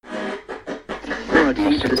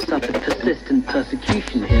parties that have suffered persistent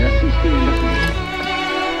persecution here since the end of the war.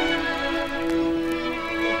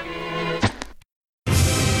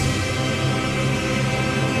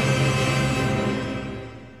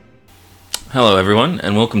 Hello everyone,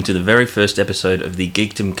 and welcome to the very first episode of the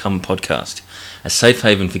Geekdom Come podcast, a safe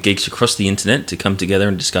haven for geeks across the internet to come together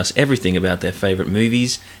and discuss everything about their favourite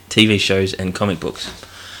movies, TV shows and comic books.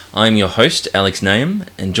 I am your host, Alex Naoum,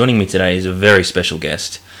 and joining me today is a very special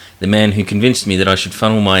guest, the man who convinced me that I should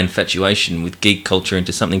funnel my infatuation with geek culture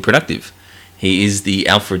into something productive. He is the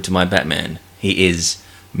Alfred to my Batman. He is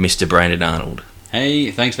Mr. Brayden Arnold.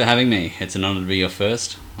 Hey, thanks for having me. It's an honour to be your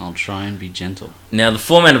first. I'll try and be gentle. Now, the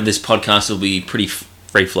format of this podcast will be pretty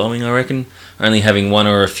free-flowing, I reckon, only having one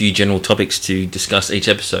or a few general topics to discuss each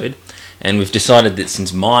episode. And we've decided that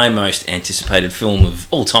since my most anticipated film of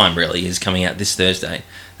all time, really, is coming out this Thursday,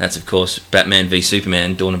 that's, of course, Batman v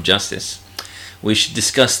Superman, Dawn of Justice, we should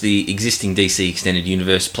discuss the existing DC Extended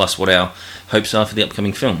Universe plus what our hopes are for the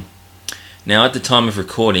upcoming film. Now, at the time of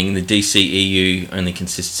recording, the DCEU only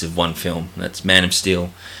consists of one film. That's Man of Steel,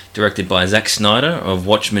 directed by Zack Snyder of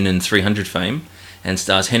Watchmen and 300 fame, and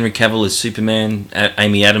stars Henry Cavill as Superman,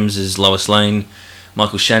 Amy Adams as Lois Lane,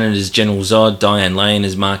 Michael Shannon as General Zod, Diane Lane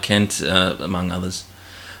as Mark Kent, among others.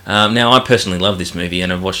 Now, I personally love this movie,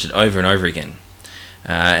 and I've watched it over and over again.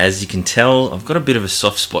 As you can tell, I've got a bit of a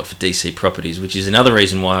soft spot for DC properties, which is another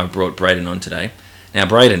reason why I brought Brayden on today. Now,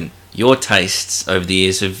 Brayden, your tastes over the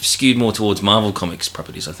years have skewed more towards Marvel Comics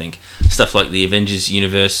properties, I think. Stuff like the Avengers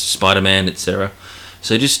universe, Spider-Man, etc.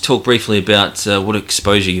 So just talk briefly about what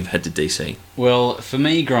exposure you've had to DC. Well, for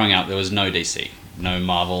me, growing up, there was no DC, no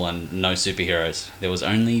Marvel, and no superheroes. There was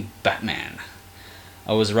only Batman.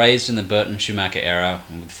 I was raised in the Burton Schumacher era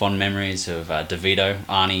with fond memories of DeVito,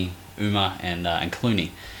 Arnie, Uma, and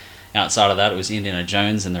Clooney. Outside of that, it was Indiana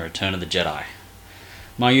Jones and The Return of the Jedi.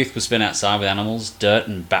 My youth was spent outside with animals, dirt,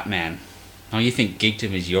 and Batman. Now you think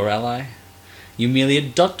geekdom is your ally? You merely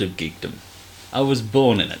adopted geekdom. I was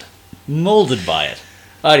born in it, moulded by it.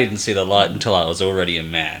 I didn't see the light until I was already a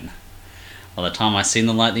man. By the time I seen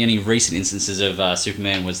the light, the only recent instances of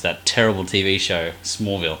Superman was that terrible TV show,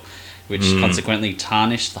 Smallville, which consequently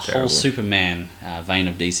tarnished the whole Superman vein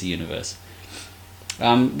of DC Universe.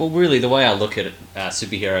 Well, really, the way I look at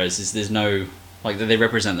superheroes is there's no... they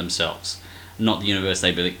represent themselves, not the universe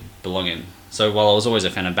they belong in. So while I was always a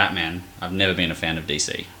fan of Batman, I've never been a fan of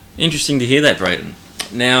DC. Interesting to hear that, Brayden.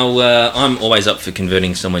 Now, I'm always up for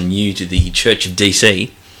converting someone new to the Church of DC.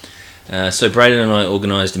 So Brayden and I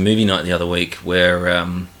organised a movie night the other week where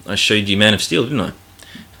I showed you Man of Steel, didn't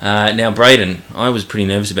I? Now, Brayden, I was pretty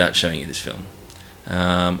nervous about showing you this film.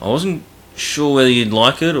 I wasn't sure whether you'd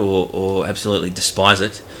like it or absolutely despise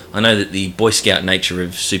it. I know that the Boy Scout nature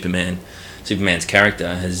of Superman's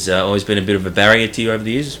character has always been a bit of a barrier to you over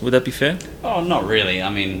the years. Would that be fair? Oh, not really. I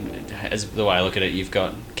mean, as the way I look at it, you've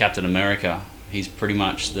got Captain America. He's pretty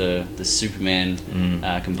much the Superman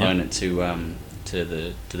component to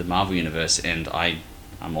the Marvel universe, and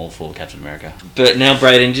I'm all for Captain America. But now,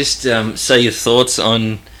 Brayden, just say your thoughts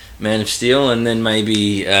on Man of Steel, and then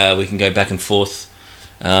maybe we can go back and forth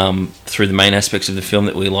through the main aspects of the film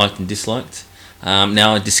that we liked and disliked.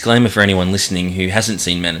 Now, a disclaimer for anyone listening who hasn't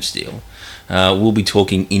seen Man of Steel. We'll be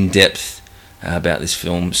talking in depth about this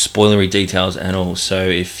film, spoilery details and all. So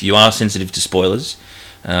if you are sensitive to spoilers,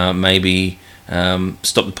 maybe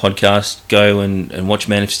stop the podcast, go and watch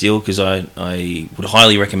Man of Steel, because I would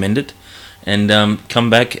highly recommend it, and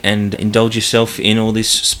come back and indulge yourself in all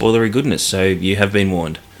this spoilery goodness. So you have been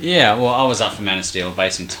warned. Yeah, well, I was up for Man of Steel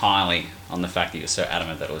based entirely on the fact that you were so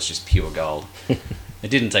adamant that it was just pure gold. It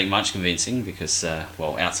didn't take much convincing because,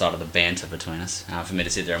 outside of the banter between us, for me to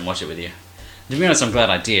sit there and watch it with you. To be honest, I'm glad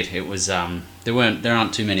I did. It was there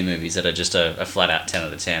aren't too many movies that are just a flat out 10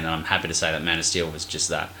 out of 10, and I'm happy to say that Man of Steel was just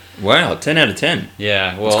that. Wow, 10 out of 10.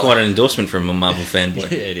 Yeah, well, it's quite an endorsement from a Marvel fanboy.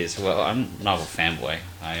 It is. Well, I'm a Marvel fanboy.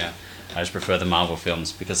 I just prefer the Marvel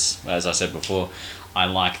films because, as I said before, I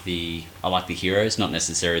like the heroes, not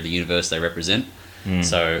necessarily the universe they represent. I'm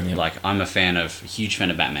a huge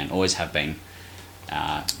fan of Batman. Always have been.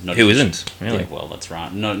 Who isn't? Really? Yeah, well, that's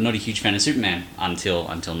right. Not a huge fan of Superman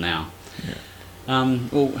until now. Yeah.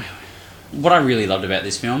 What I really loved about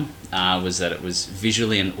this film was that it was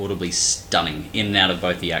visually and audibly stunning in and out of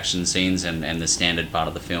both the action scenes and the standard part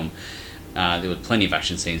of the film. There were plenty of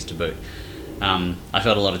action scenes to boot. I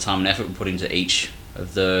felt a lot of time and effort put into each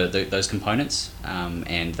of those components,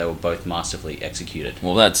 and they were both masterfully executed.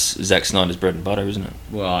 Well, that's Zack Snyder's bread and butter, isn't it?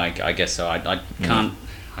 Well, I guess so. I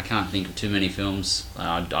can't think of too many films.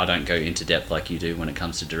 I don't go into depth like you do when it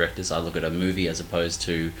comes to directors. I look at a movie as opposed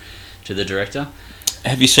to the director.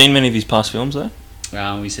 Have you seen many of his past films, though?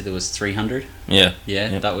 We said there was 300. Yeah.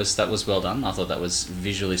 Yeah, that was well done. I thought that was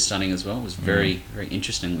visually stunning as well. It was very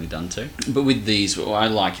interestingly done too. But with these, I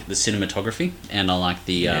like the cinematography and I like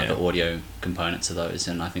the audio components of those.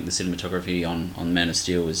 And I think the cinematography on Man of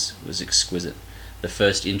Steel was exquisite. The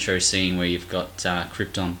first intro scene where you've got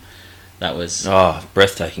Krypton, that was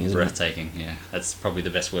breathtaking, isn't it? Breathtaking. Yeah, that's probably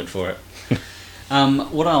the best word for it.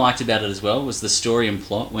 What I liked about it as well was the story and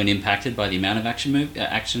plot when impacted by the amount of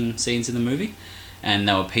action scenes in the movie, and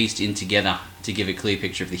they were pieced in together to give a clear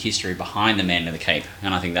picture of the history behind the Man in the Cape,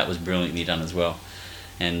 and I think that was brilliantly done as well.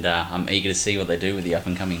 And I'm eager to see what they do with the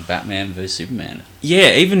up-and-coming Batman vs Superman.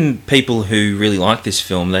 Yeah, even people who really like this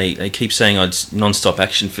film, they keep saying it's non-stop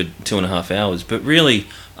action for 2.5 hours, but really,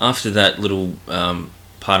 after that little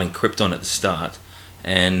part in Krypton at the start,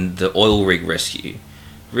 and the oil rig rescue,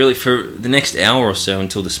 really for the next hour or so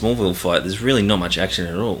until the Smallville fight, there's really not much action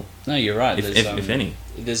at all. No, you're right. If any.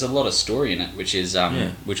 There's a lot of story in it, which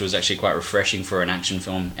was actually quite refreshing for an action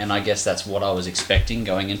film, and I guess that's what I was expecting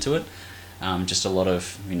going into it. Just a lot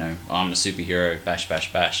of, I'm a superhero, bash,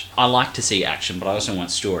 bash, bash. I like to see action, but I also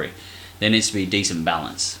want story. There needs to be a decent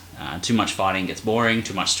balance. Too much fighting gets boring,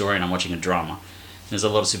 too much story, and I'm watching a drama. There's a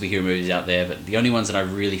lot of superhero movies out there, but the only ones that I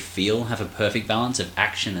really feel have a perfect balance of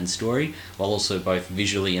action and story, while also both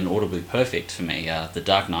visually and audibly perfect for me, The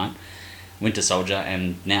Dark Knight, Winter Soldier,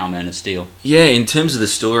 and now Man of Steel. Yeah, in terms of the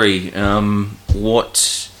story,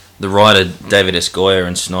 what the writer David S. Goyer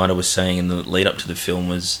and Snyder was saying in the lead up to the film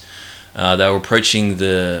was they were approaching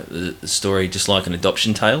the story just like an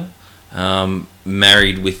adoption tale,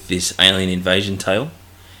 married with this alien invasion tale.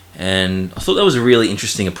 And I thought that was a really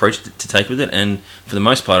interesting approach to take with it, and for the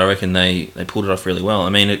most part I reckon they pulled it off really well. I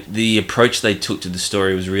mean, the approach they took to the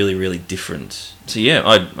story was really, really different. So yeah,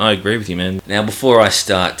 I agree with you, man. Now, before I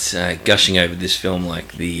start gushing over this film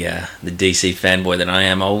like the DC fanboy that I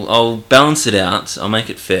am, I'll balance it out, I'll make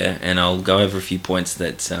it fair, and I'll go over a few points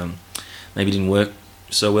that maybe didn't work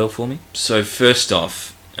so well for me. So first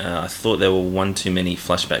off, I thought there were one too many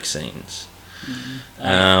flashback scenes.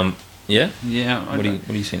 Yeah? Yeah. What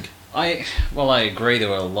do you think? I agree there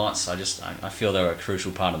were lots. I feel they were a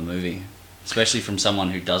crucial part of the movie, especially from someone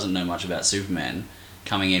who doesn't know much about Superman.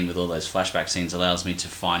 Coming in with all those flashback scenes allows me to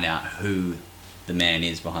find out who the man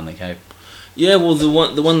is behind the cape. Yeah, well, the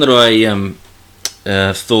one that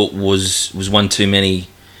I thought was one too many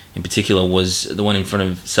in particular was the one in front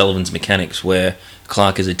of Sullivan's Mechanics, where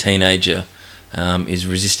Clark, as a teenager, is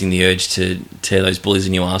resisting the urge to tear those bullies a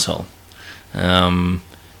new asshole. And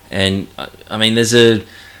I mean, there's a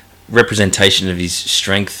representation of his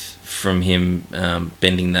strength from him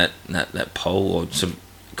bending that pole, or sort of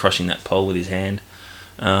crushing that pole with his hand.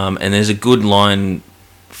 And there's a good line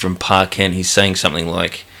from Pa Kent. He's saying something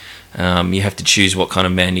like, "You have to choose what kind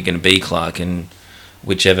of man you're going to be, Clark, and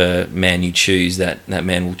whichever man you choose, that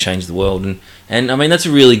man will change the world." And I mean, that's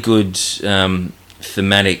a really good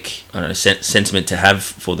thematic, I don't know, sentiment to have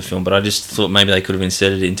for the film. But I just thought maybe they could have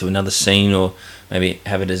inserted it into another scene, or maybe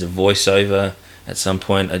have it as a voiceover at some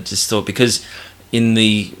point. I just thought, because in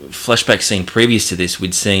the flashback scene previous to this,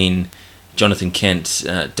 we'd seen Jonathan Kent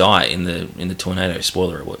die in the tornado.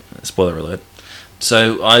 Spoiler alert.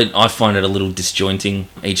 So I find it a little disjointing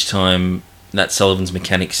each time that Sullivan's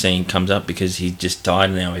Mechanics scene comes up, because he just died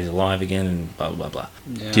and now he's alive again, and blah blah blah.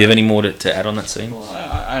 Yeah. Do you have any more to add on that scene? Well,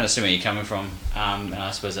 I understand where you're coming from, and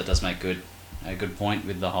I suppose that does make a good point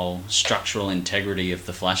with the whole structural integrity of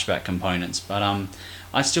the flashback components. But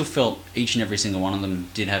I still felt each and every single one of them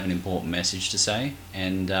did have an important message to say,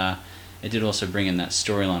 and it did also bring in that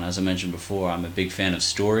storyline. As I mentioned before, I'm a big fan of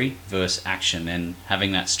story versus action, and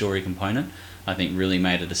having that story component, I think, really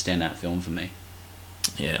made it a standout film for me.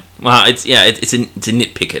 Yeah, well, it's a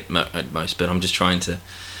nitpick at most, but I'm just trying to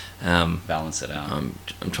balance it out.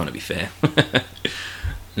 I'm trying to be fair.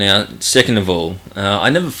 Now, second of all, I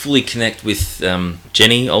never fully connect with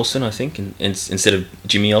Jenny Olsen, I think, instead of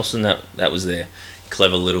Jimmy Olsen. That was their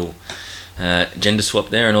clever little gender swap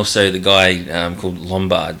there, and also the guy called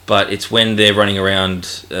Lombard. But it's when they're running around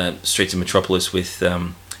streets of Metropolis with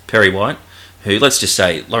Perry White, who, let's just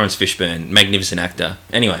say, Lawrence Fishburne, magnificent actor.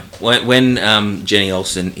 Anyway, when Jenny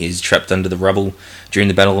Olsen is trapped under the rubble during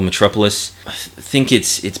the Battle of Metropolis, I think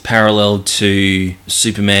it's parallel to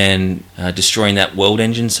Superman destroying that world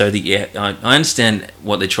engine. So I understand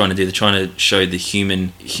what they're trying to do. They're trying to show the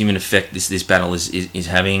human effect this battle is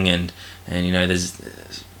having, and there's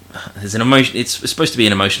an emotion. It's supposed to be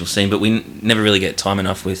an emotional scene, but we never really get time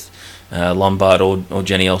enough with Lombard or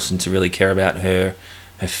Jenny Olsen to really care about her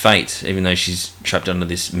fate, even though she's trapped under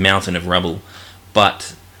this mountain of rubble.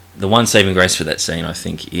 But the one saving grace for that scene, I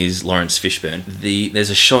think, is Lawrence Fishburne.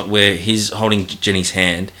 There's a shot where he's holding Jenny's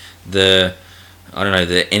hand. The I don't know,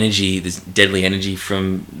 the energy, this deadly energy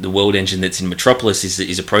from the world engine that's in Metropolis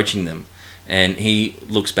is approaching them. And he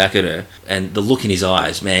looks back at her, and the look in his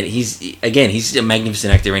eyes, man, he's a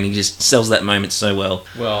magnificent actor, and he just sells that moment so well.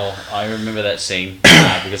 Well, I remember that scene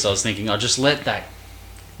because I was thinking, I'll just let her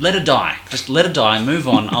die. Just let her die, move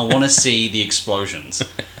on. I want to see the explosions.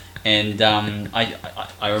 And I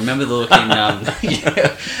remember the look in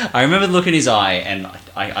I remember the look in his eye, and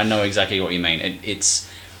I know exactly what you mean. It's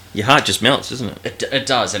your heart just melts, doesn't it? It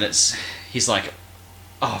does, and he's like,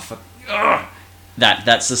 oh, fuck. Ugh.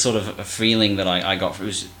 That's the sort of feeling that I got from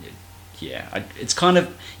it. It's kind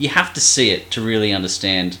of, you have to see it to really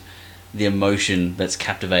understand the emotion that's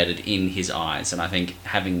captivated in his eyes, and I think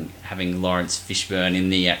having Lawrence Fishburne in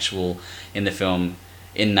the film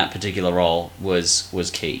in that particular role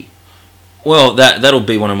was key. Well, that'll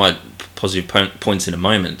be one of my positive points in a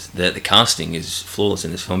moment. That the casting is flawless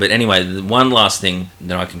in this film. But anyway, the one last thing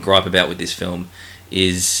that I can gripe about with this film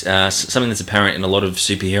is something that's apparent in a lot of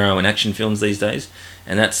superhero and action films these days,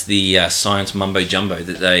 and that's the science mumbo jumbo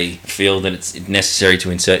that they feel that it's necessary to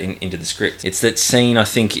insert into the script. It's that scene, I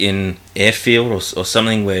think, in Airfield or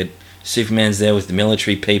something where Superman's there with the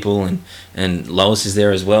military people and Lois is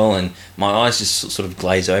there as well, and my eyes just sort of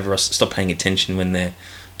glaze over. I stop paying attention when they're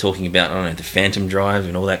talking about, I don't know, the Phantom Drive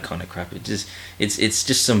and all that kind of crap. It's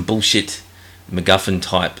just some bullshit MacGuffin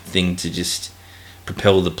type thing to just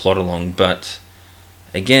propel the plot along, but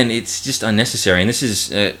again, it's just unnecessary, and this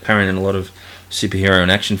is apparent in a lot of superhero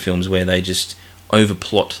and action films where they just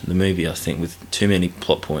overplot the movie, I think, with too many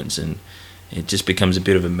plot points, and it just becomes a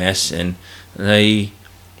bit of a mess, and they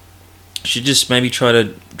should just maybe try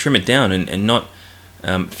to trim it down and not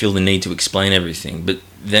feel the need to explain everything. But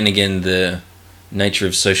then again, the nature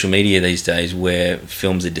of social media these days, where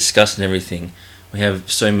films are discussed and everything, we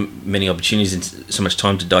have so many opportunities and so much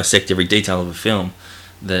time to dissect every detail of a film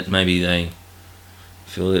that maybe they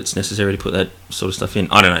feel that it's necessary to put that sort of stuff in.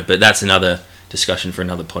 I don't know, but that's another discussion for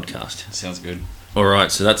another podcast. Sounds good.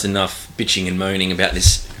 Alright, so that's enough bitching and moaning about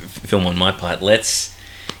this film on my part. Let's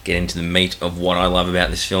get into the meat of what I love about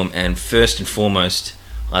this film, and first and foremost,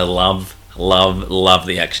 I love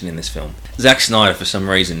the action in this film. Zack Snyder, for some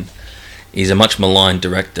reason, is a much maligned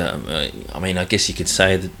director. I mean, I guess you could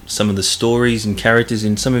say that some of the stories and characters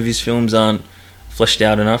in some of his films aren't fleshed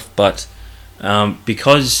out enough, but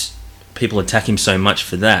because people attack him so much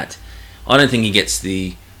for that, I don't think he gets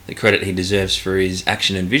the credit he deserves for his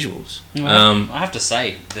action and visuals. Well, I have to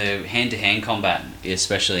say, the hand-to-hand combat,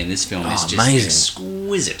 especially in this film, is just amazing.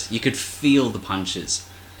 Exquisite. You could feel the punches.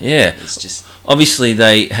 Yeah. It's just... Obviously,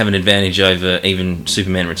 they have an advantage over even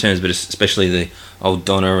Superman Returns, but especially the old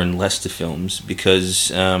Donner and Lester films, because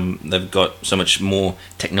they've got so much more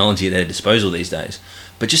technology at their disposal these days.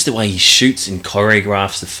 But just the way he shoots and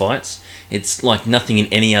choreographs the fights, it's like nothing in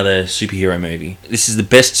any other superhero movie. This is the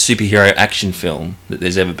best superhero action film that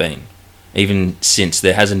there's ever been. Even since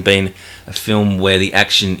there hasn't been a film where the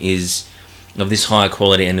action is of this higher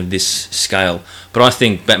quality and of this scale. But I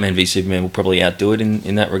think Batman v Superman will probably outdo it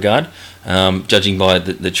in that regard, judging by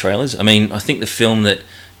the trailers. I mean, I think the film that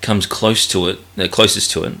comes close to it, the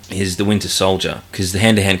closest to it, is The Winter Soldier, because the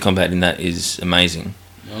hand-to-hand combat in that is amazing.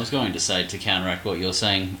 I was going to say, to counteract what you're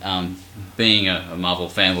saying, being a Marvel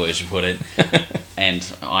fanboy, as you put it, and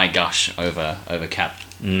I gush over Cap.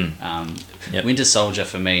 Yep. Winter Soldier,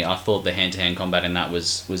 for me, I thought the hand-to-hand combat in that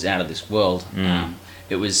was out of this world.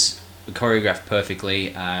 It was choreographed perfectly.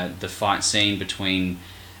 The fight scene between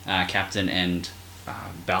Captain and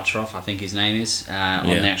Baltroff, I think his name is, on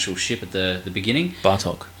the actual ship at the beginning.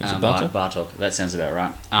 Bartok. Is it Bartok? Bartok. That sounds about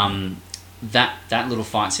right. That little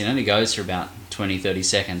fight scene only goes for about 20-30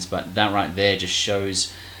 seconds, but that right there just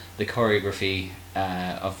shows the choreography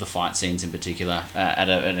of the fight scenes in particular at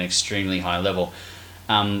an extremely high level.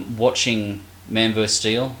 Watching Man vs.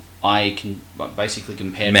 Steel, I can basically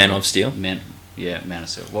compare... Man of Steel? Man of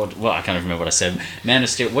Steel. Well, I can't remember what I said. Man of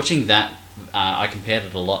Steel. Watching that, I compared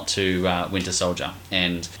it a lot to Winter Soldier,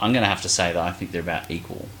 and I'm going to have to say that I think they're about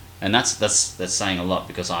equal. And that's saying a lot,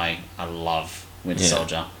 because I love Winter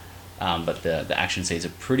Soldier. But the action scenes are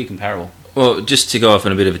pretty comparable. Well, just to go off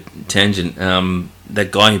on a bit of a tangent,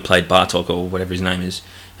 that guy who played Bartok, or whatever his name is,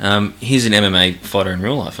 he's an MMA fighter in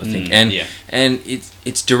real life, I think. And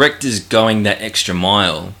it's directors going that extra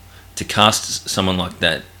mile to cast someone like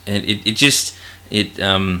that, and it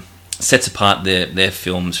sets apart their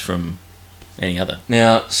films from any other.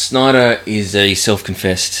 Now, Snyder is a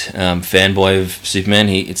self-confessed fanboy of Superman.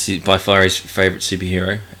 It's by far his favourite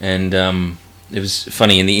superhero, and it was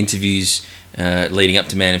funny in the interviews leading up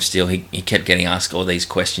to Man of Steel, he kept getting asked all these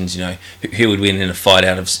questions, you know, who would win in a fight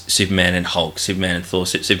out of Superman and Hulk, Superman and Thor,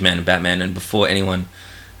 Superman and Batman, and before anyone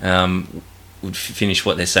would finish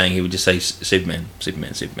what they're saying, he would just say Superman,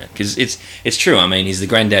 Superman, Superman, because it's true. I mean, he's the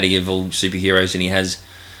granddaddy of all superheroes, and he has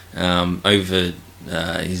over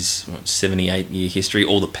his 78-year history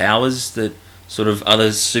all the powers that sort of other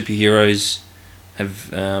superheroes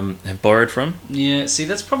have borrowed from. Yeah, see,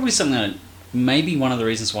 that's probably something that maybe one of the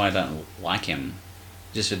reasons why I don't like him,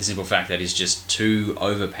 just for the simple fact that he's just too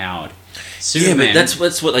overpowered. Superman, yeah, but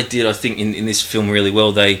that's what they did, I think, in this film really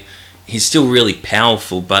well. He's still really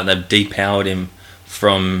powerful, but they've depowered him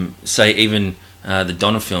from, say, even the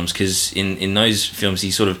Donner films, because in those films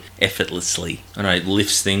he sort of effortlessly, I don't know,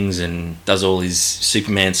 lifts things and does all his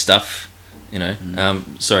Superman stuff. You know,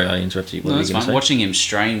 sorry, I interrupted you. What no, were that's you going to fine. say? Watching him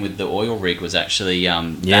strain with the oil rig was actually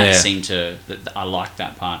that seemed to. I liked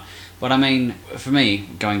that part. But I mean, for me,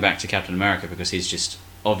 going back to Captain America, because he's just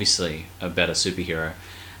obviously a better superhero.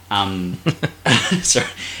 Sorry,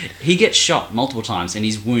 he gets shot multiple times and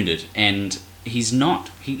he's wounded, and he's not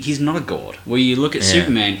a god. Where you look at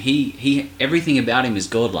Superman, he everything about him is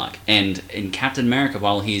godlike, and in Captain America,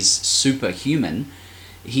 while he's superhuman,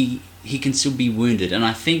 he can still be wounded, and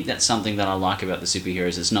I think that's something that I like about the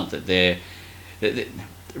superheroes. It's not that they're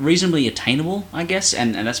reasonably attainable, I guess,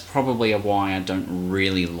 and that's probably why I don't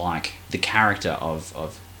really like the character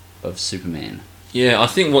of Superman. Yeah, I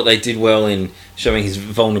think what they did well in showing his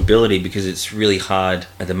vulnerability, because it's really hard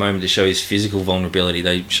at the moment to show his physical vulnerability,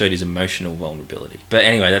 they showed his emotional vulnerability. But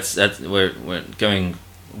anyway, that's we're going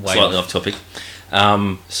slightly off topic.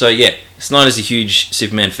 So yeah, Snyder's a huge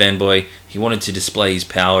Superman fanboy. He wanted to display his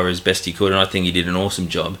power as best he could, and I think he did an awesome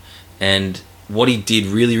job. And what he did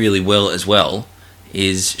really, really well as well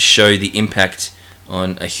is show the impact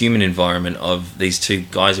on a human environment of these two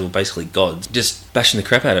guys who were basically gods, just bashing the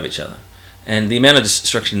crap out of each other. And the amount of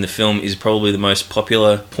destruction in the film is probably the most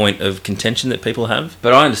popular point of contention that people have.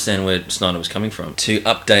 But I understand where Snyder was coming from. To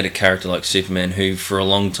update a character like Superman, who for a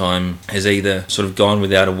long time has either sort of gone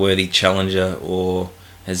without a worthy challenger or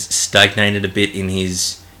has stagnated a bit in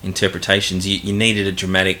his interpretations, you needed a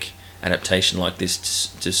dramatic adaptation like this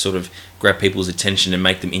to sort of grab people's attention and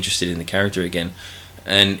make them interested in the character again.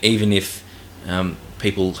 And even if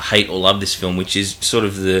people hate or love this film, which is sort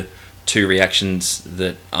of the two reactions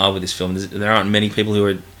that are with this film, there aren't many people who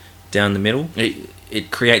are down the middle. It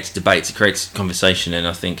creates debates, it creates conversation, and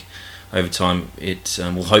I think over time it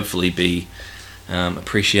will hopefully be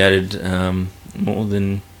appreciated more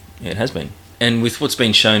than it has been. And with what's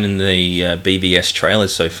been shown in the BvS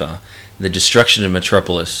trailers so far, the destruction of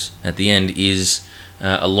Metropolis at the end is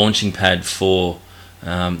a launching pad for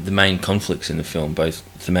the main conflicts in the film, both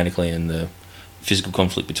thematically and the physical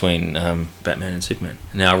conflict between Batman and Superman.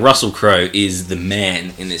 Now, Russell Crowe is the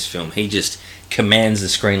man in this film. He just commands the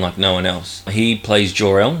screen like no one else. He plays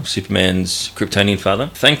Jor-El, Superman's Kryptonian father.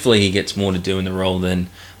 Thankfully, he gets more to do in the role than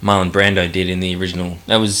Marlon Brando did in the original.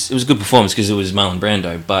 It was a good performance because it was Marlon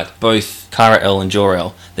Brando, but both Kara-El and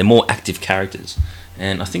Jor-El, they're more active characters.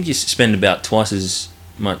 And I think you spend about twice as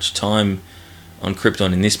much time on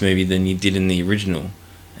Krypton in this movie than you did in the original.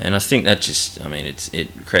 And I think that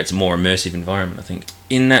it creates a more immersive environment, I think.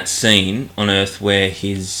 In that scene on Earth where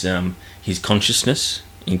his consciousness,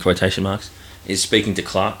 in quotation marks, is speaking to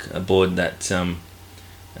Clark aboard that the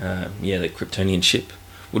Kryptonian ship,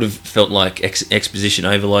 would have felt like exposition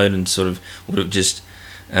overload and sort of would have just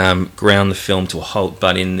ground the film to a halt.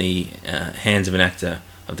 But in the hands of an actor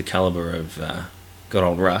of the caliber of good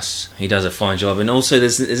old Russ, he does a fine job. And also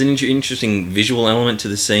there's an interesting visual element to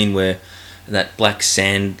the scene where that black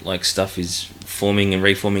sand like stuff is forming and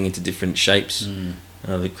reforming into different shapes,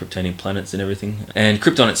 the Kryptonian planets and everything. And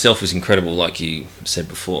Krypton itself was incredible, like you said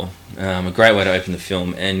before. A great way to open the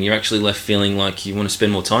film, and you're actually left feeling like you want to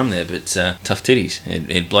spend more time there, but tough titties.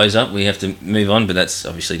 It blows up, we have to move on, but that's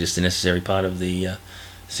obviously just a necessary part of the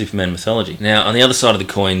Superman mythology. Now, on the other side of the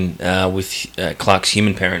coin, with Clark's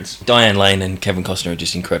human parents, Diane Lane and Kevin Costner are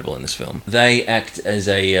just incredible in this film. They act as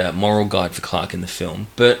a moral guide for Clark in the film,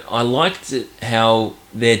 but I liked how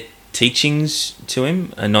their teachings to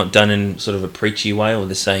him are not done in sort of a preachy way, or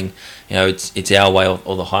they're saying, you know, it's our way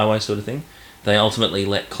or the highway sort of thing. They ultimately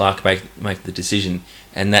let Clark make the decision,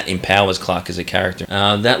 and that empowers Clark as a character.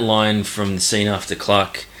 That line from the scene after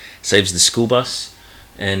Clark saves the school bus,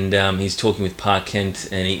 and he's talking with Pa Kent,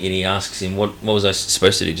 and he asks him, what was I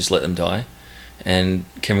supposed to do, just let them die? And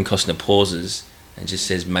Kevin Costner pauses and just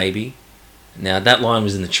says, maybe. Now, that line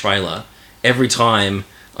was in the trailer. Every time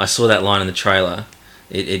I saw that line in the trailer,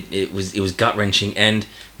 it was gut-wrenching, and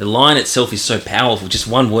the line itself is so powerful, just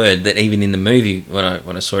one word, that even in the movie, when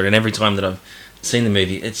I saw it, and every time that I've seen the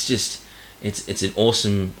movie, it's an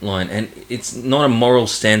awesome line, and it's not a moral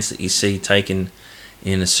stance that you see taken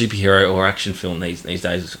in a superhero or action film these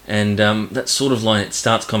days. And that sort of line, it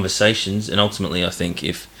starts conversations, and ultimately I think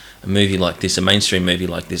if a movie like this, a mainstream movie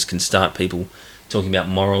like this, can start people talking about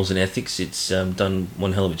morals and ethics, it's done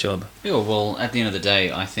one hell of a job. Yeah, well, at the end of the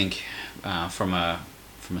day, I think from a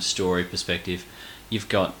story perspective, you've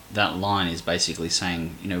got that line is basically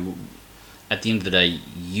saying, at the end of the day,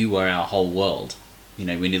 you are our whole world. We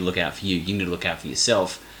need to look out for you. You need to look out for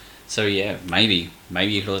yourself. So yeah, maybe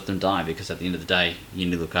you could let them die, because at the end of the day, you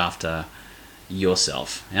need to look after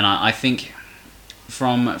yourself. And I think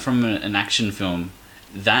from an action film,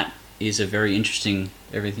 that is a very interesting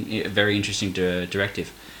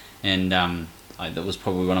directive, and that was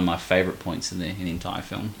probably one of my favourite points in the entire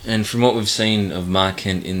film. And from what we've seen of Mark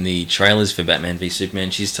Kent in the trailers for Batman v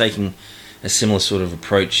Superman, she's taking a similar sort of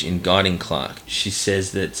approach in guiding Clark. She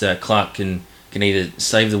says that Clark can either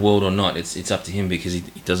save the world or not. It's up to him, because he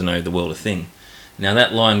doesn't owe the world a thing. Now,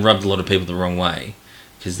 that line rubbed a lot of people the wrong way,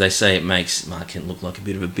 because they say it makes Mark Kent look like a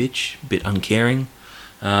bit of a bitch, a bit uncaring.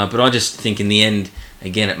 But I just think in the end,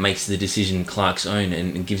 again, it makes the decision Clark's own,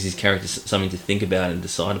 and gives his character something to think about and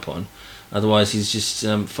decide upon. Otherwise, he's just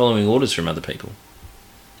following orders from other people.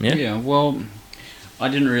 Yeah? Yeah, well, I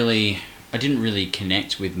didn't really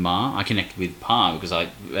connect with Ma. I connected with Pa, because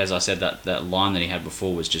as I said, that line that he had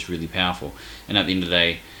before was just really powerful. And at the end of the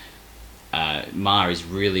day, Ma is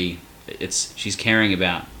really, she's caring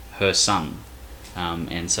about her son.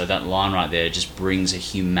 And so that line right there just brings a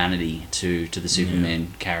humanity to the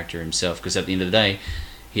Superman character himself, because at the end of the day,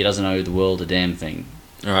 he doesn't owe the world a damn thing.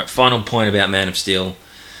 Alright, final point about Man of Steel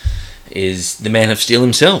is the Man of Steel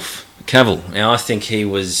himself, Cavill. Now, I think he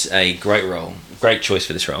was a great choice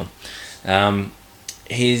for this role. While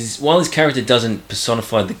his character doesn't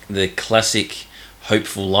personify the classic,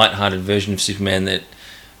 hopeful, light-hearted version of Superman that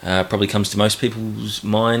probably comes to most people's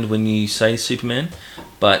mind when you say Superman,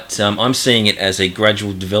 but I'm seeing it as a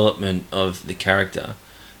gradual development of the character,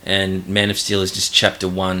 and Man of Steel is just chapter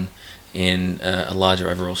 1 in a larger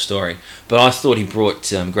overall story. But I thought he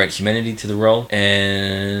brought great humanity to the role,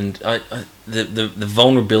 and the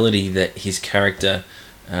vulnerability that his character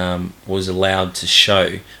was allowed to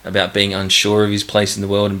show about being unsure of his place in the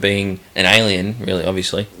world and being an alien, really,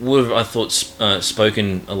 obviously, would have, I thought,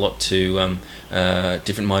 spoken a lot to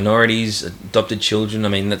different minorities, adopted children. I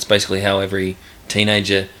mean, that's basically how every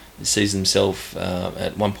teenager sees themselves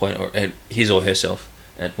at one point, or at his or herself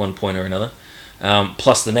at one point or another.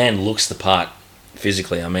 Plus, the man looks the part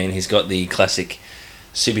physically. I mean, he's got the classic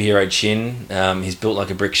superhero chin. He's built like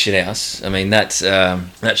a brick shithouse. I mean, that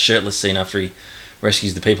shirtless scene after he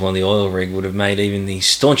rescues the people on the oil rig would have made even the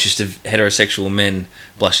staunchest of heterosexual men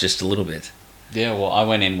blush just a little bit. Yeah, well, I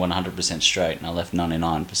went in 100% straight and I left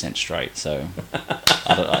 99% straight, so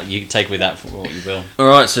you can take with that for what you will.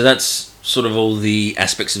 Alright, so that's sort of all the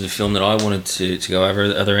aspects of the film that I wanted to go over.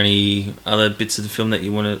 Are there any other bits of the film that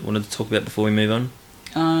you wanted to talk about before we move on?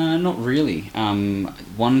 Not really.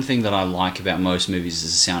 One thing that I like about most movies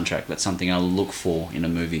is the soundtrack. That's something I look for in a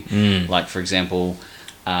movie. Like, for example,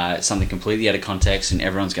 something completely out of context and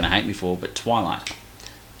everyone's going to hate me for, but Twilight,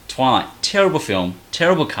 terrible film,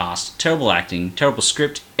 terrible cast, terrible acting, terrible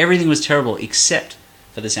script. Everything was terrible except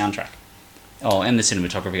for the soundtrack. Oh, and the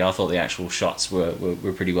cinematography. I thought the actual shots were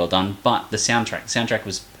pretty well done, but the soundtrack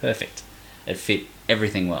was perfect. It fit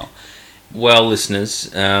everything well. Well,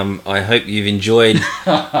 listeners, I hope you've enjoyed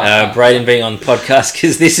Brayden being on the podcast,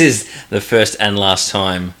 because this is the first and last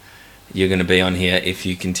time you're going to be on here if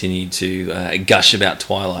you continue to gush about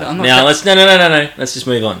Twilight. Now, let's just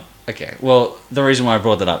move on. Okay, well, the reason why I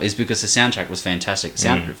brought that up is because the soundtrack was fantastic.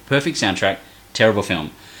 Perfect soundtrack, terrible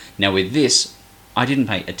film. Now, with this, I didn't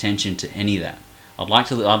pay attention to any of that.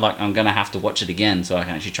 I'm going to have to watch it again so I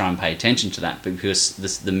can actually try and pay attention to that, because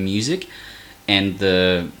the music and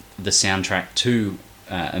the soundtrack to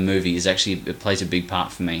a movie it plays a big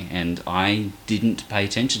part for me, and I didn't pay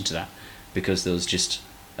attention to that because there was just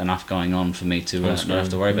enough going on for me to not have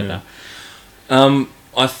to worry about that.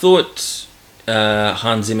 I thought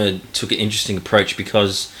Hans Zimmer took an interesting approach,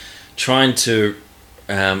 because trying to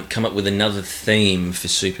come up with another theme for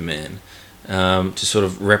Superman to sort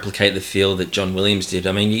of replicate the feel that John Williams did.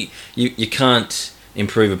 I mean, you can't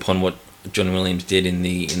improve upon what John Williams did in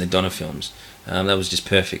the Donner films. That was just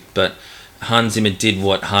perfect. But Hans Zimmer did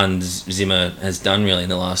what Hans Zimmer has done really in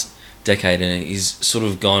the last decade, and he's sort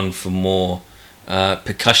of gone for more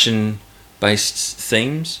percussion-based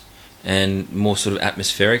themes and more sort of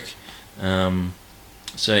atmospheric. And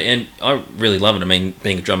I really love it. I mean,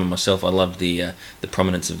 being a drummer myself, I love the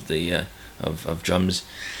prominence of the of drums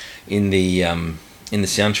in the in the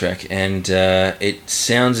soundtrack, and it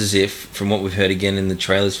sounds as if, from what we've heard again in the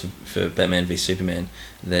trailers for Batman v Superman,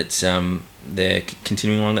 that they're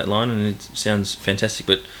continuing along that line, and it sounds fantastic.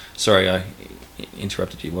 But sorry, I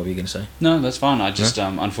interrupted you. What were you going to say? No, that's fine. I just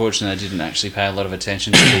unfortunately I didn't actually pay a lot of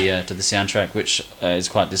attention to the soundtrack, which is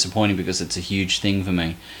quite disappointing because it's a huge thing for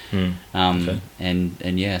me. Okay.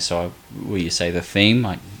 And yeah, so will you say the theme?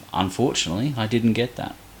 Unfortunately, I didn't get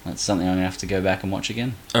that. That's something I'm going to have to go back and watch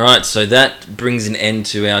again. All right, so that brings an end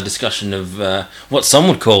to our discussion of what some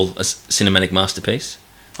would call a cinematic masterpiece.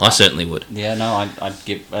 I certainly would. Yeah, no, I'd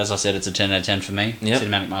give, as I said, it's a 10 out of 10 for me. Yep.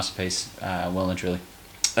 Cinematic masterpiece, well and truly.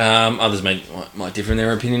 Others might differ in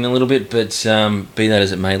their opinion a little bit, but be that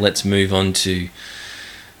as it may, let's move on to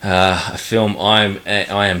a film I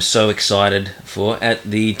am so excited for. At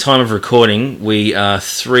the time of recording,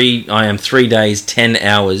 I am 3 days, 10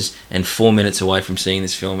 hours, and 4 minutes away from seeing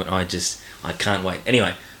this film, and I can't wait.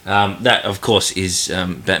 Anyway, that of course is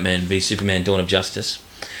Batman v Superman: Dawn of Justice.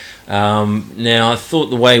 Now, I thought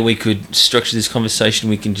the way we could structure this conversation,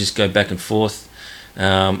 we can just go back and forth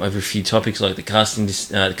over a few topics like the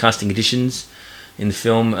casting additions in the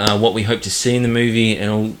film, what we hope to see in the movie,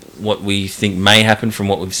 and what we think may happen from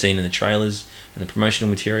what we've seen in the trailers and the promotional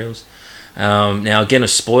materials. Now, again, a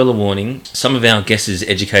spoiler warning: some of our guesses,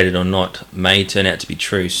 educated or not, may turn out to be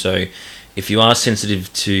true. So, if you are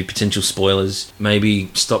sensitive to potential spoilers, maybe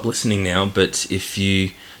stop listening now. But if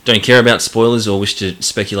you don't care about spoilers or wish to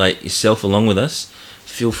speculate yourself along with us,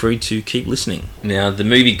 feel free to keep listening. Now, the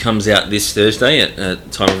movie comes out this Thursday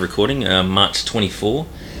at time of recording, March 24,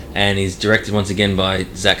 and is directed once again by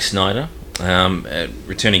Zack Snyder.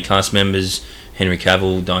 Returning cast members: Henry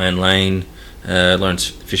Cavill, Diane Lane, Lawrence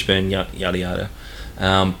Fishburne, yada yada.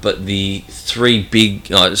 But the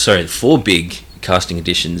four big casting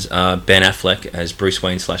additions are Ben Affleck as Bruce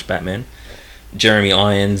Wayne / Batman, Jeremy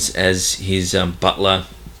Irons as his butler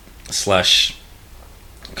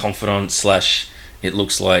 / confidant / it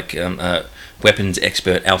looks like weapons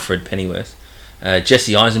expert Alfred Pennyworth,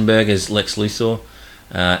 Jesse Eisenberg as Lex Luthor,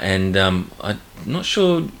 and I'm not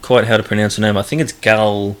sure quite how to pronounce her name. I think it's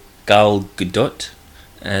Gal Gadot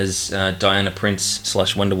as Diana Prince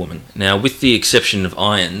 / Wonder Woman. Now, with the exception of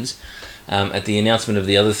Irons, at the announcement of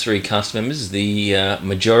the other three cast members, the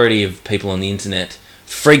majority of people on the internet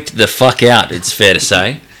freaked the fuck out, it's fair to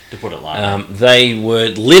say. To put it lightly. They were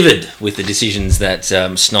livid with the decisions that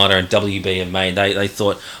Snyder and WB have made. They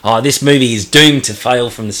thought, this movie is doomed to fail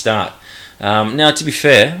from the start. Now, to be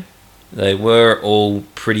fair, they were all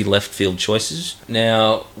pretty left field choices.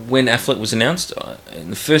 Now, when Affleck was announced, in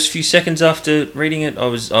the first few seconds after reading it, I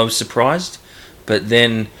was surprised. But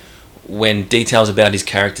then, when details about his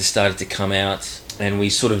character started to come out, and we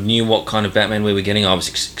sort of knew what kind of Batman we were getting, I was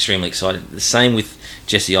extremely excited. The same with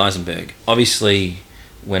Jesse Eisenberg. Obviously,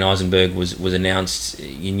 when Eisenberg was announced,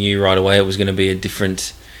 you knew right away it was going to be a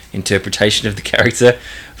different interpretation of the character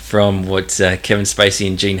from what Kevin Spacey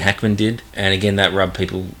and Gene Hackman did, and again that rubbed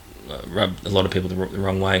a lot of people the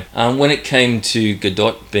wrong way. When it came to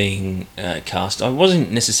Gadot being cast, I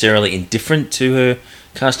wasn't necessarily indifferent to her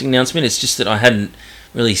casting announcement. It's just that I hadn't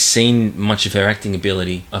really seen much of her acting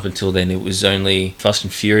ability up until then. It was only Fast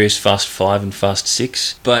and Furious, Fast 5 and Fast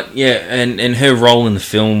 6. But yeah, and her role in the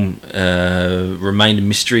film remained a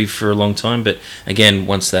mystery for a long time. But again,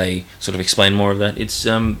 once they sort of explain more of that, it's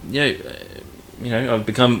I've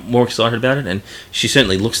become more excited about it, and she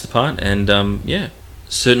certainly looks the part. And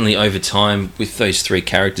certainly over time with those three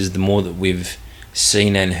characters, the more that we've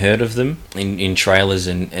seen and heard of them in trailers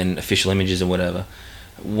and official images or whatever,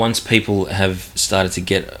 once people have started to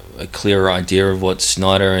get a clearer idea of what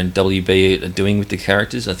Snyder and WB are doing with the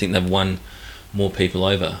characters, I think they've won more people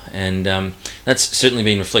over. And that's certainly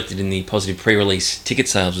been reflected in the positive pre-release ticket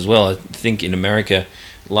sales as well. I think in America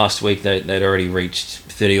last week they'd already reached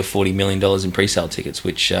 $30 or $40 million in pre-sale tickets,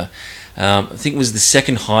 which I think was the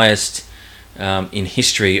second highest in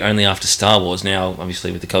history, only after Star Wars. Now,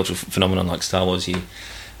 obviously, with the cultural phenomenon like Star Wars, you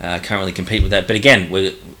can't really compete with that. But again,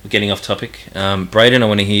 we're getting off topic. Brayden, I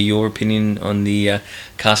want to hear your opinion on the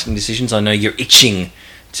casting decisions. I know you're itching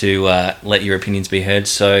to let your opinions be heard,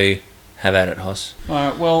 so have at it, Hoss.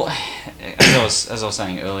 Well, as I was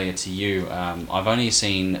saying earlier to you, I've only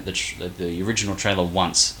seen the original trailer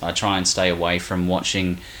once. I try and stay away from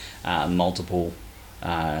watching multiple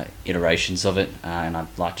iterations of it, and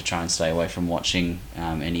I'd like to try and stay away from watching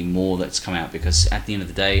any more that's come out, because at the end of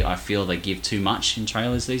the day I feel they give too much in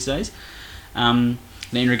trailers these days.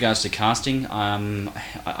 In regards to casting,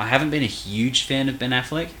 I haven't been a huge fan of Ben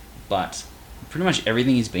Affleck, but pretty much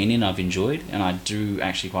everything he's been in I've enjoyed, and I do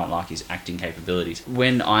actually quite like his acting capabilities.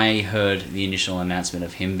 When I heard the initial announcement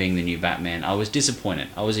of him being the new Batman, I was disappointed.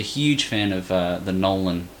 I was a huge fan of the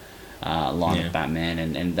Nolan line of Batman,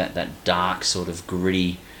 and that dark sort of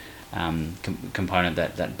gritty component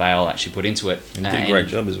that Bale actually put into it. And did a great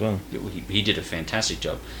job as well. He did a fantastic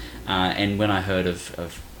job. And when I heard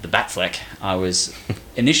of the Batfleck, I was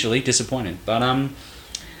initially disappointed. But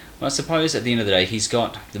I suppose at the end of the day, he's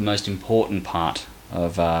got the most important part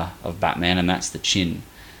of Batman, and that's the chin.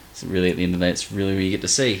 So really, at the end of the day, it's really where you get to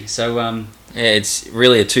see. So yeah, it's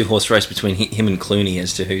really a 2-horse race between him and Clooney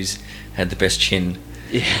as to who's had the best chin.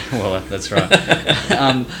 Yeah, well, that's right.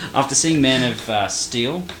 After seeing Man of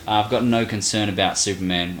Steel, I've got no concern about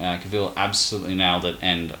Superman. Cavill absolutely nailed it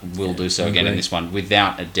and will do so again in this one,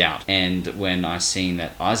 without a doubt. And when I seen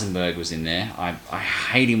that Eisenberg was in there, I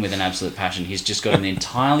hate him with an absolute passion. He's just got an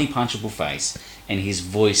entirely punchable face, and his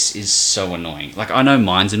voice is so annoying. Like, I know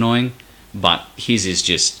mine's annoying, but his is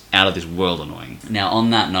just out of this world annoying. Now, on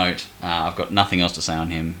that note, I've got nothing else to say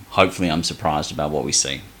on him. Hopefully I'm surprised about what we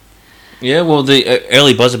see. Yeah, well, the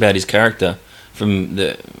early buzz about his character from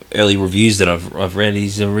the early reviews that I've read,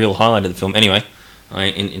 he's a real highlight of the film. Anyway, I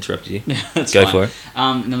interrupted you. That's Go fine. for it.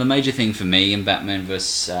 Now, the major thing for me in Batman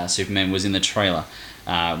vs Superman was in the trailer.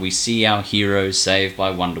 We see our hero saved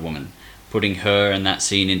by Wonder Woman. Putting her and that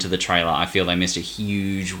scene into the trailer, I feel they missed a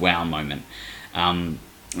huge wow moment.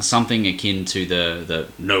 Something akin to the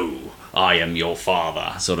 "No, I am your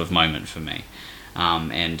father" sort of moment for me.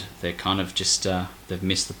 And they're kind of just they've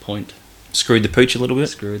missed the point. Screwed the pooch a little bit.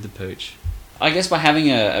 Screwed the pooch. I guess by having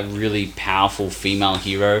a really powerful female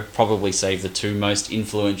hero, probably save the two most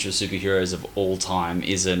influential superheroes of all time,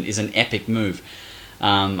 is an epic move.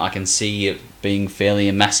 I can see it being fairly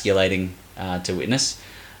emasculating to witness.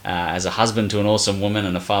 As a husband to an awesome woman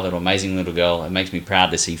and a father to an amazing little girl, it makes me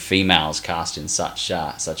proud to see females cast in such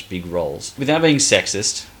big roles. Without being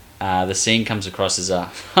sexist, the scene comes across as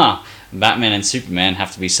Batman and Superman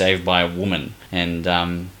have to be saved by a woman, and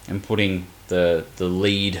putting the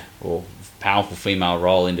lead or powerful female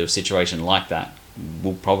role into a situation like that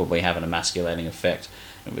will probably have an emasculating effect.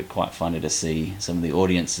 It'll be quite funny to see some of the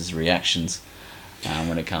audience's reactions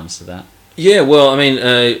when it comes to that. Yeah, well, I mean,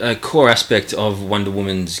 a core aspect of Wonder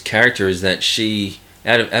Woman's character is that she,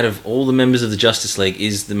 out of all the members of the Justice League,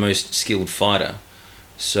 is the most skilled fighter.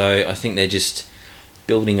 So I think they're just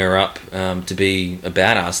building her up to be a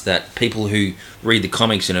badass that people who read the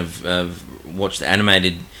comics and have watched the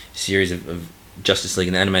animated series of Justice League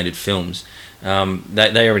and animated films,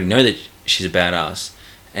 they already know that she's a badass.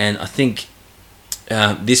 And I think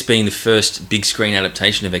this being the first big screen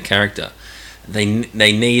adaptation of her character, they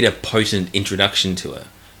need a potent introduction to her.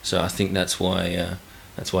 So I think that's why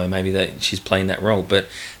maybe she's playing that role. But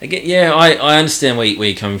again, yeah, I understand where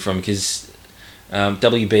you're coming from, because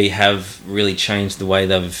WB have really changed the way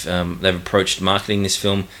they've approached marketing this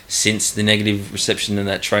film since the negative reception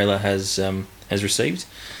that trailer has received,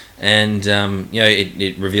 and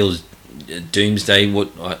it reveals Doomsday,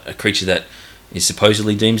 a creature that is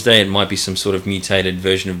supposedly Doomsday. It might be some sort of mutated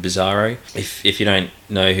version of Bizarro. If you don't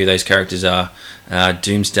know who those characters are,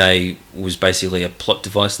 Doomsday was basically a plot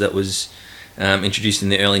device that was introduced in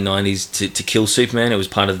the early 90s to kill Superman. It was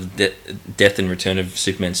part of the death and return of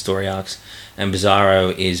Superman story arcs. And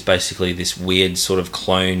Bizarro is basically this weird sort of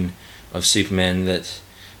clone of Superman that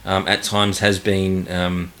at times has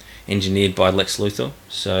been engineered by Lex Luthor.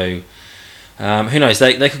 So who knows?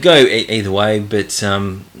 They could go either way, but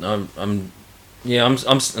I'm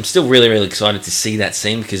still really excited to see that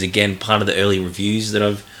scene, because again, part of the early reviews that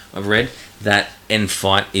I've read, that end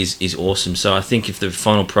fight is awesome. So I think if the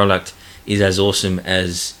final product is as awesome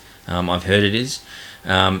as I've heard it is,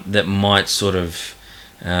 that might sort of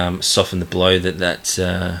soften the blow that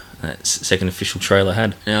second official trailer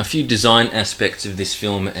had. Now, a few design aspects of this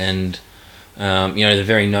film and the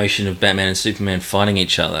very notion of Batman and Superman fighting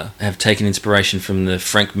each other have taken inspiration from the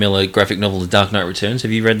Frank Miller graphic novel The Dark Knight Returns.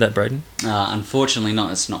 Have you read that, Brayden? Unfortunately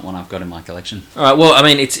not. It's not one I've got in my collection. Alright, well, I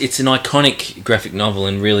mean, it's an iconic graphic novel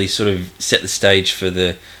and really sort of set the stage for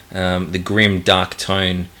the grim, dark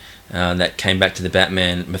tone that came back to the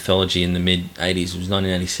Batman mythology in the mid-80s. It was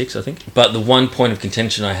 1986, I think. But the one point of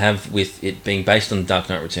contention I have with it being based on The Dark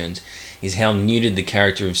Knight Returns is how neutered the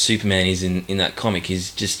character of Superman is in that comic.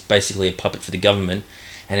 He's just basically a puppet for the government,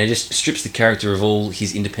 and it just strips the character of all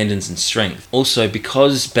his independence and strength. Also,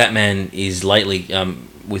 because Batman is lately,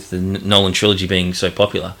 with the Nolan trilogy being so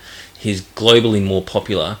popular, he's globally more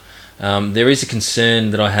popular. There is a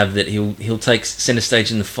concern that I have that he'll take center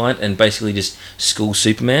stage in the fight and basically just school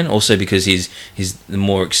Superman. Also, because he's the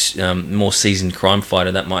more seasoned crime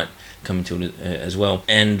fighter, that might come into it as well.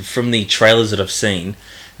 And from the trailers that I've seen,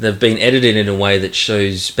 they've been edited in a way that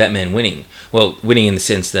shows Batman winning. Well, winning in the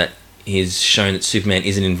sense that he's shown that Superman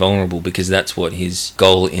isn't invulnerable, because that's what his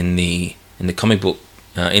goal in the comic book,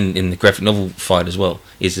 in the graphic novel fight as well.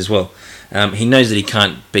 He knows that he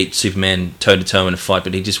can't beat Superman toe to toe in a fight,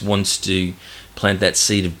 but he just wants to plant that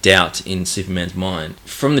seed of doubt in Superman's mind.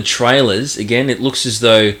 From the trailers, again, it looks as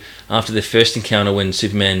though after their first encounter, when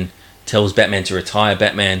Superman tells Batman to retire,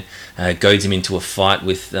 Batman goads him into a fight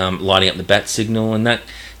with lighting up the bat signal, and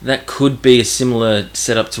that could be a similar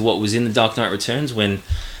setup to what was in The Dark Knight Returns, when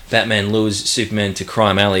Batman lures Superman to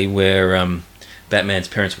Crime Alley, where Batman's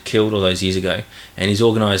parents were killed all those years ago, and he's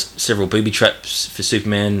organised several booby traps for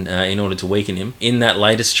Superman in order to weaken him. In that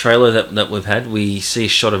latest trailer that we've had, we see a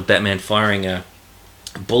shot of Batman firing a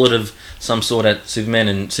bullet of some sort at Superman,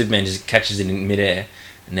 and Superman just catches it in midair.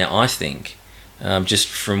 Now, I think, just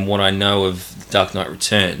from what I know of The Dark Knight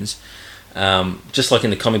Returns, just like in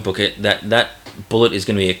the comic book, that bullet is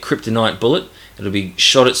going to be a kryptonite bullet. It'll be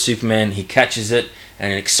shot at Superman, he catches it,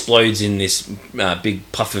 and it explodes in this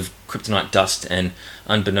big puff of kryptonite dust, and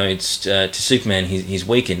unbeknownst to Superman, he's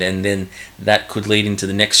weakened. And then that could lead into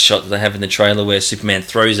the next shot that they have in the trailer, where Superman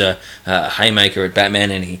throws a haymaker at Batman,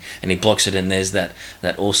 and he blocks it, and there's that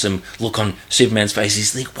awesome look on Superman's face.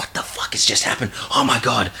 He's like, what the fuck has just happened? Oh my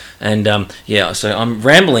god. And so I'm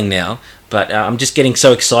rambling now, but I'm just getting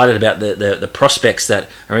so excited about the prospects that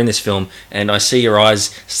are in this film, and I see your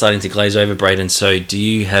eyes starting to glaze over, Brayden, so do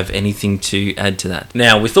you have anything to add to that?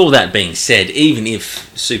 Now, with all that being said, even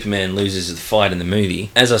if Superman loses the fight in the movie,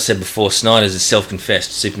 as I said before, Snyder's a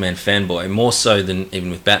self-confessed Superman fanboy, more so than even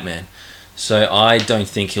with Batman. So I don't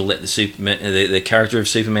think he'll let the character of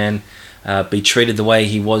Superman be treated the way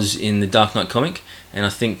he was in the Dark Knight comic, and I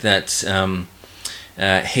think that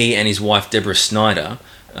he and his wife, Deborah Snyder,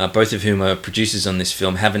 both of whom are producers on this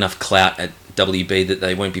film, have enough clout at WB that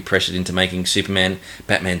they won't be pressured into making Superman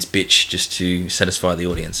Batman's bitch just to satisfy the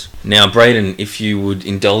audience. Now, Brayden, if you would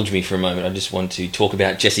indulge me for a moment, I just want to talk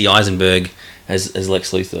about Jesse Eisenberg as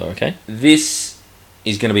Lex Luthor, okay? This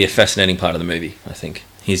is going to be a fascinating part of the movie, I think,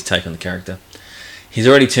 his take on the character. He's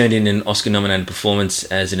already turned in an Oscar-nominated performance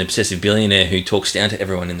as an obsessive billionaire who talks down to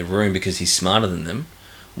everyone in the room because he's smarter than them.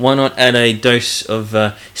 Why not add a dose of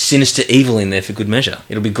sinister evil in there for good measure?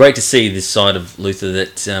 It'll be great to see this side of Luthor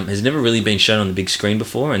that has never really been shown on the big screen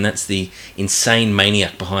before, and that's the insane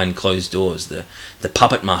maniac behind closed doors, the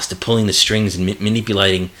puppet master pulling the strings and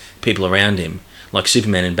manipulating people around him, like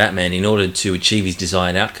Superman and Batman, in order to achieve his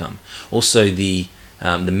desired outcome. Also the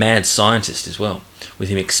mad scientist as well, with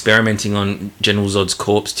him experimenting on General Zod's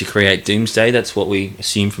corpse to create Doomsday. That's what we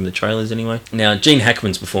assume from the trailers anyway. Now, Gene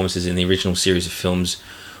Hackman's performances in the original series of films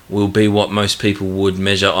will be what most people would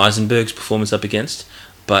measure Eisenberg's performance up against,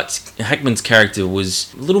 but Hackman's character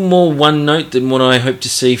was a little more one note than what I hoped to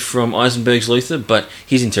see from Eisenberg's Luthor, but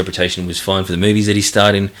his interpretation was fine for the movies that he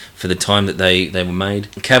starred in, for the time that they were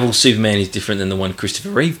made. Cavill's Superman is different than the one Christopher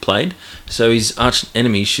Reeve played, so his arch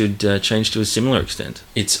enemy should change to a similar extent.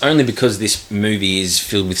 It's only because this movie is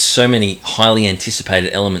filled with so many highly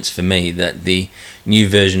anticipated elements for me that the new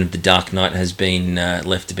version of The Dark Knight has been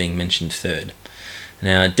left to being mentioned third.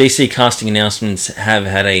 Now, DC casting announcements have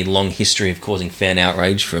had a long history of causing fan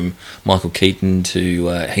outrage, from Michael Keaton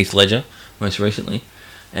to Heath Ledger, most recently,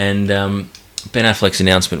 and Ben Affleck's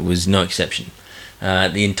announcement was no exception.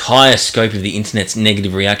 The entire scope of the internet's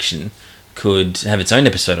negative reaction could have its own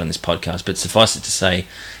episode on this podcast, but suffice it to say,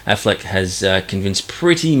 Affleck has convinced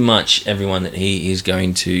pretty much everyone that he is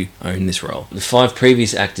going to own this role. The 5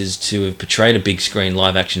 previous actors to have portrayed a big screen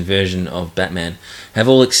live action version of Batman have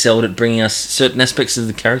all excelled at bringing us certain aspects of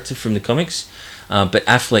the character from the comics, but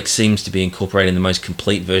Affleck seems to be incorporating the most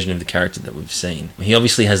complete version of the character that we've seen. He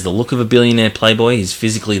obviously has the look of a billionaire playboy. He's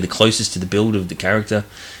physically the closest to the build of the character,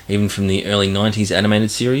 even from the early 90s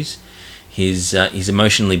animated series. He's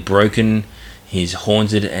emotionally broken, he's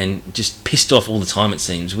haunted, and just pissed off all the time, it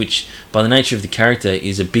seems, which, by the nature of the character,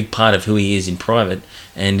 is a big part of who he is in private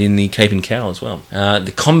and in the Cape and Cowl as well.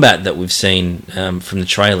 The combat that we've seen from the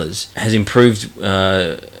trailers has improved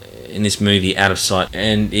in this movie out of sight,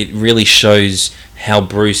 and it really shows how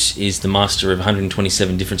Bruce is the master of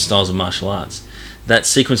 127 different styles of martial arts. That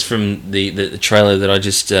sequence from the trailer that I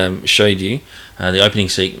just showed you, the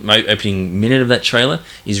opening minute of that trailer,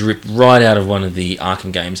 is ripped right out of one of the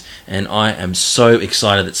Arkham games, and I am so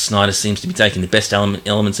excited that Snyder seems to be taking the best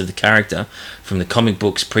elements of the character from the comic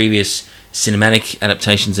books, previous cinematic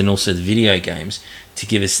adaptations, and also the video games to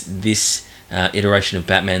give us this iteration of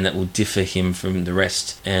Batman that will differ him from the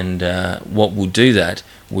rest. And what will do that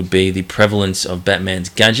would be the prevalence of Batman's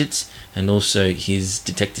gadgets and also his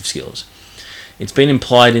detective skills. It's been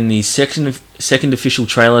implied in the second official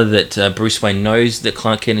trailer that Bruce Wayne knows that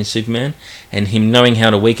Clark Kent is Superman, and him knowing how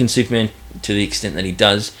to weaken Superman to the extent that he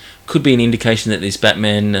does could be an indication that this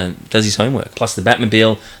Batman does his homework. Plus the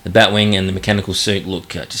Batmobile, the Batwing, and the mechanical suit look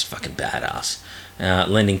just fucking badass,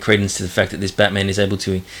 lending credence to the fact that this Batman is able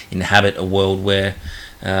to inhabit a world where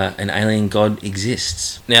an alien god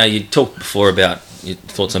exists. Now, you talked before about your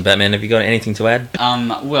thoughts on Batman. Have you got anything to add?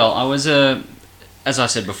 Well, I was as I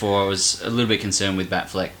said before, I was a little bit concerned with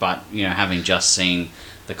Batfleck, but having just seen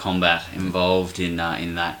the combat involved in that,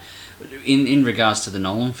 in regards to the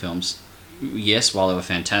Nolan films, yes, while they were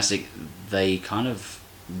fantastic, they kind of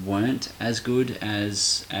weren't as good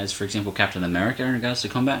as for example Captain America in regards to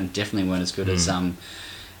combat, and definitely weren't as good as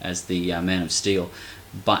the Man of Steel.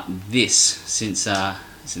 But this, since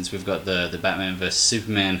we've got the Batman vs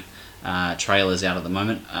Superman trailers out at the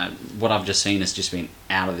moment, what I've just seen has just been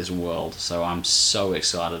out of this world. So I'm so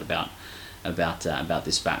excited about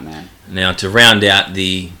this Batman. Now, to round out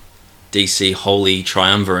the DC Holy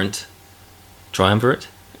Triumvirate.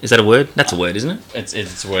 Is that a word? That's a word, isn't it?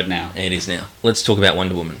 It's a word now. It is now. Let's talk about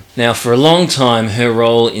Wonder Woman. Now, for a long time, her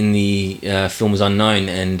role in the film was unknown,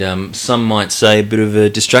 and some might say a bit of a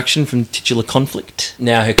distraction from titular conflict.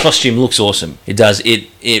 Now, her costume looks awesome. It does.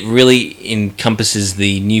 It really encompasses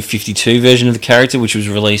the New 52 version of the character, which was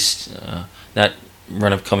released, that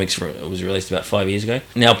run of comics was released about 5 years ago.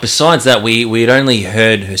 Now, besides that, we had only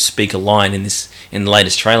heard her speak a line in the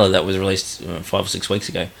latest trailer that was released 5 or 6 weeks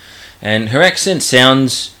ago. And her accent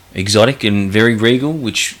sounds exotic and very regal,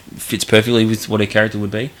 which fits perfectly with what her character would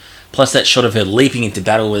be. Plus that shot of her leaping into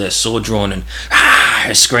battle with her sword drawn and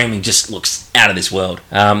her screaming just looks out of this world.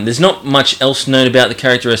 There's not much else known about the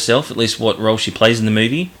character herself, at least what role she plays in the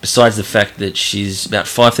movie, besides the fact that she's about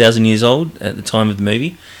 5,000 years old at the time of the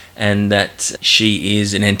movie, and that she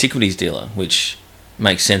is an antiquities dealer, which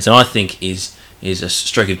makes sense, and I think is a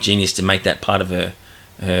stroke of genius to make that part of her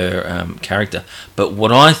character. But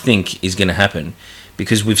what I think is going to happen,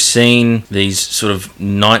 because we've seen these sort of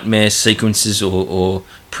nightmare sequences or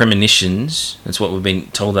premonitions, that's what we've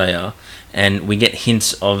been told they are, and we get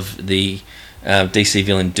hints of the DC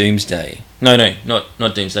villain Doomsday. No,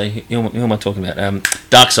 not Doomsday. Who am I talking about?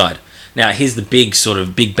 Darkseid. Now, here's the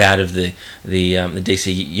big bad of the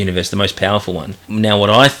DC universe, the most powerful one. Now,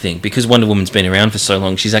 what I think, because Wonder Woman's been around for so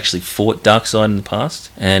long, she's actually fought Darkseid in the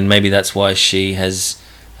past, and maybe that's why she has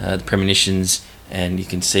the premonitions, and you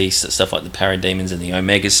can see stuff like the parademons and the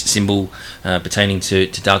Omega symbol pertaining to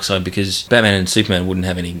Darkseid, because Batman and Superman wouldn't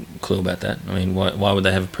have any clue about that. I mean, why would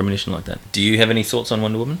they have a premonition like that? Do you have any thoughts on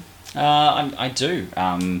Wonder Woman? I do.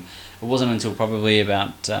 It wasn't until probably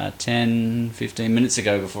about 10-15 minutes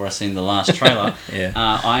ago before I seen the last trailer. Yeah.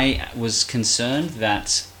 I was concerned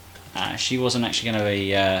that she wasn't actually going to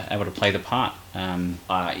be able to play the part.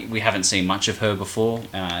 We haven't seen much of her before,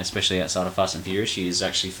 especially outside of Fast and Furious. She is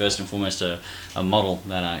actually first and foremost a model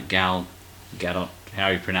that Gal Gadot, how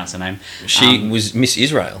you pronounce her name. She was Miss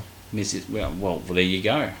Israel. Well, there you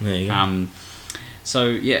go. There you go. So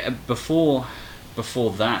yeah, before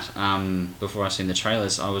that, before I seen the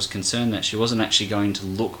trailers, I was concerned that she wasn't actually going to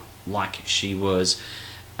look like she was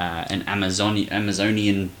an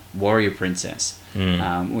Amazonian warrior princess.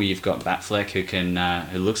 Well, you've got Batfleck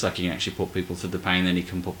who looks like he can actually put people through the pain that he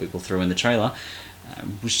can put people through in the trailer.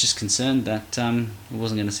 Was just concerned that we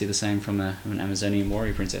wasn't going to see the same from an Amazonian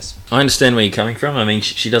warrior princess. I understand where you're coming from. I mean,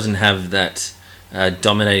 she doesn't have that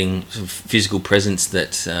dominating sort of physical presence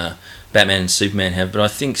that Batman and Superman have, but I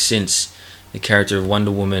think since the character of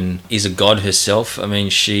Wonder Woman is a god herself, I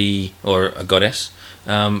mean, or a goddess,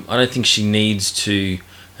 I don't think she needs to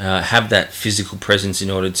have that physical presence in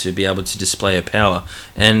order to be able to display her power.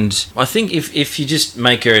 And I think if you just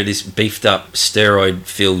make her this beefed up,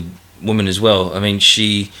 steroid-filled woman as well, I mean,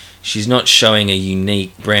 she's not showing a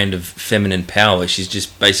unique brand of feminine power. She's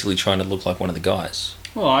just basically trying to look like one of the guys.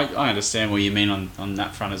 Well, I understand what you mean on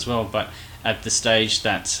that front as well, but at the stage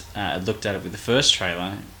that I looked at it with the first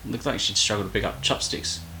trailer, it looked like she'd struggle to pick up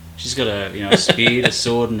chopsticks. She's got a spear, a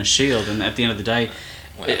sword, and a shield, and at the end of the day,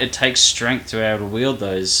 it takes strength to be able to wield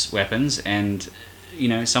those weapons, and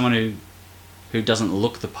someone who doesn't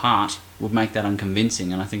look the part would make that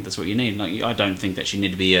unconvincing, and I think that's what you need. Like, I don't think that she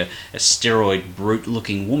need to be a steroid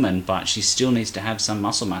brute-looking woman, but she still needs to have some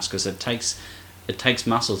muscle mass, because it takes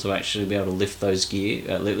muscle to actually be able to lift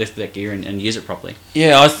that gear and use it properly.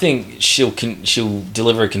 Yeah, I think she'll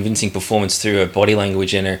deliver a convincing performance through her body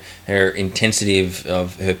language and her intensity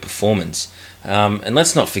of her performance. And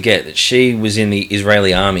let's not forget that she was in the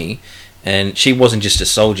Israeli army, and she wasn't just a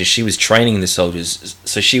soldier, she was training the soldiers.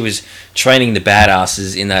 So she was training the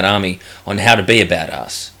badasses in that army on how to be a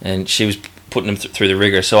badass. And she was putting them through the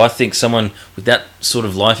rigor. So I think someone with that sort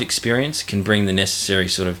of life experience can bring the necessary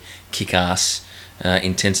sort of kick-ass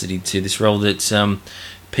intensity to this role that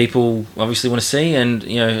people obviously want to see, and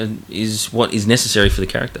is what is necessary for the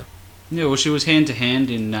character. Yeah, well, she was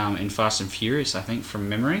hand-to-hand in Fast and Furious, I think, from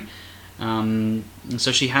memory. And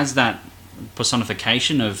so she has that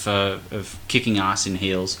personification of kicking ass in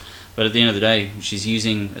heels. But at the end of the day, she's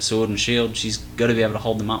using a sword and shield. She's got to be able to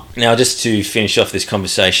hold them up. Now, just to finish off this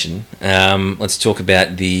conversation, let's talk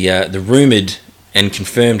about the rumoured and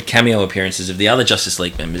confirmed cameo appearances of the other Justice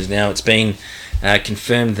League members. Now, it's been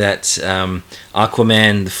confirmed that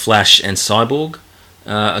Aquaman, The Flash, and Cyborg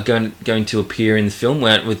are going to appear in the film.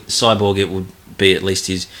 Where with Cyborg, it would be at least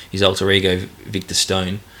his alter ego, Victor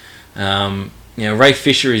Stone. Ray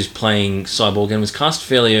Fisher is playing Cyborg and was cast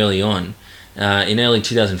fairly early on. In early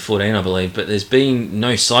 2014, I believe, but there's been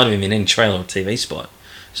no sight of him in any trailer or TV spot,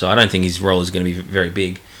 so I don't think his role is going to be very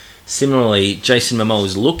big. Similarly, Jason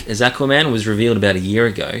Momoa's look as Aquaman was revealed about a year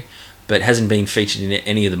ago, but hasn't been featured in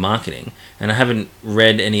any of the marketing, and I haven't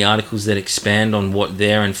read any articles that expand on what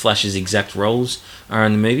their and Flash's exact roles are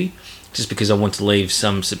in the movie, just because I want to leave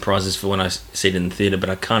some surprises for when I see it in the theatre, but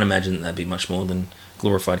I can't imagine that that'd be much more than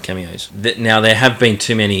glorified cameos. Now, there have been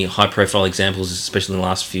too many high-profile examples, especially in the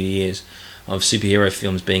last few years, of superhero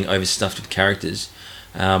films being overstuffed with characters,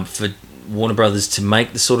 for Warner Brothers to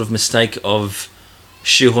make the sort of mistake of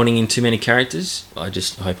shoehorning in too many characters. I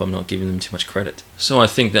just hope I'm not giving them too much credit. So I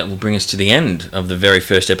think that will bring us to the end of the very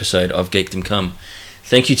first episode of Geekdom Come.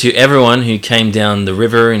 Thank you to everyone who came down the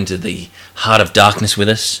river into the heart of darkness with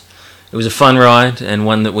us. It was a fun ride, and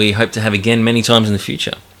one that we hope to have again many times in the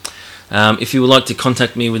future. If you would like to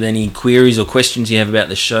contact me with any queries or questions you have about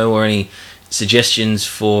the show, or any suggestions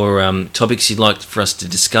for topics you'd like for us to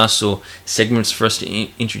discuss or segments for us to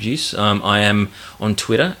introduce, I am on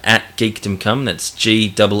Twitter at GeekdomCome. That's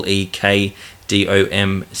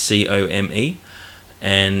GeekdomCome,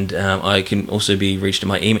 and I can also be reached at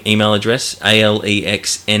my email address,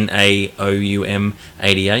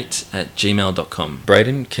 alexnaoum88@gmail.com.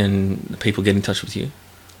 Brayden, can people get in touch with you?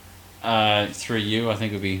 Through you, I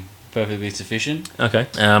think would be perfectly sufficient. Okay.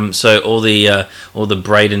 So all the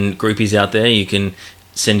Brayden groupies out there, you can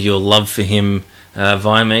send your love for him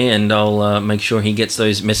via me, and I'll make sure he gets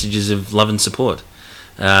those messages of love and support.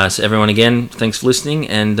 So everyone, again, thanks for listening,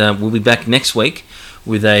 and we'll be back next week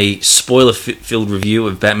with a spoiler-filled review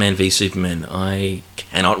of Batman v Superman. I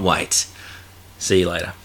cannot wait. See you later.